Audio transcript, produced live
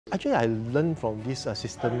Actually, I learned from this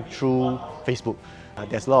system through Facebook.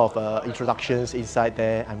 There's a lot of introductions inside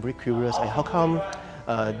there. I'm very curious. How come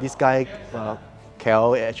this guy,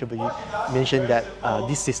 KEL, actually mentioned that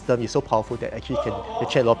this system is so powerful that actually can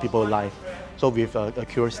change a lot of people's life. So with a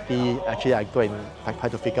curiosity, actually I go and try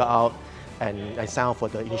to figure out and I sign up for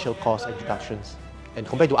the initial course introductions. And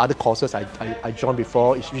compared to other courses I joined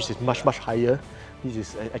before, which is much higher, this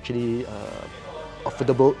is actually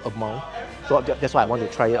affordable amount. So that's why I want to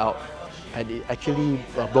try it out. And it actually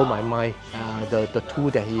blew my mind. The tool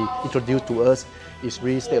that he introduced to us is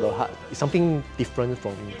really state of the art. It's something different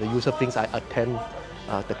from the usual things I attend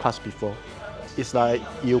the class before. It's like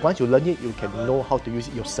once you learn it, you can know how to use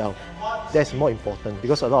it yourself. That's more important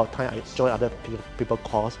because a lot of time I join other people's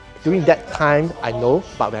course. During that time, I know,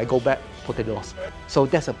 but when I go back, totally lost. So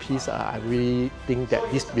that's a piece I really think that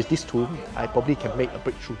with this tool, I probably can make a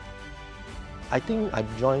breakthrough. I think I've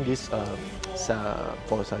joined this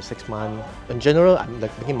for 6 months. In general, I'm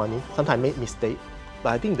making money. Sometimes I make mistakes,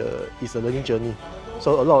 but I think it's a learning journey.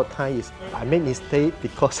 So a lot of times I make mistakes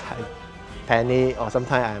because I panic or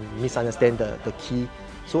sometimes I misunderstand the key.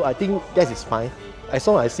 So I think that is fine. As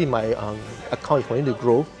long as I see my account is continuing to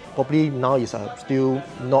grow, probably now it's still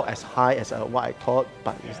not as high as what I thought,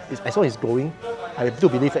 but as long as it's growing, I do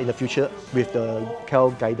believe that in the future, with the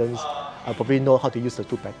KEL guidance, I probably know how to use the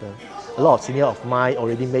tool better. A lot of seniors of mine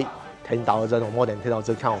already made 10,000 or more than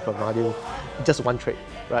 10,000 kind of value, just one trade,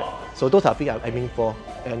 right? So those are things I'm aiming for,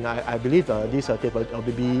 and I believe this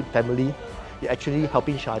TWB family is actually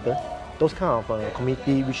helping each other. Those kind of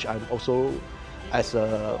community which I'm also as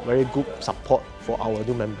a very good support for our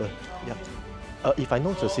new member. Yeah. If I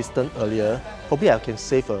know the system earlier, probably I can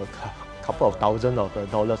save a couple of thousands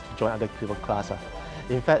of dollars to join other people class.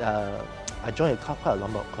 In fact, I joined quite a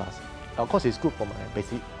number of classes. Of course, it's good for my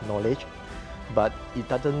basic knowledge, but it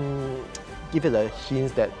doesn't give it a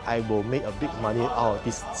hint that I will make a big money out of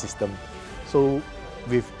this system. So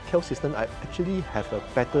with KEL system, I actually have a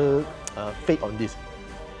better faith on this.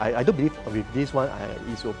 I do believe with this one,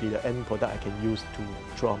 it will be the end product I can use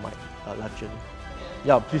to throughout my life journey.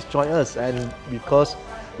 Yeah, please join us, and because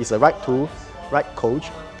it's the right tool, right coach,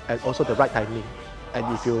 and also the right timing.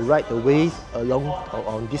 And if you ride the wave along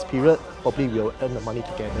on this period, probably we'll earn the money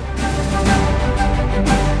together.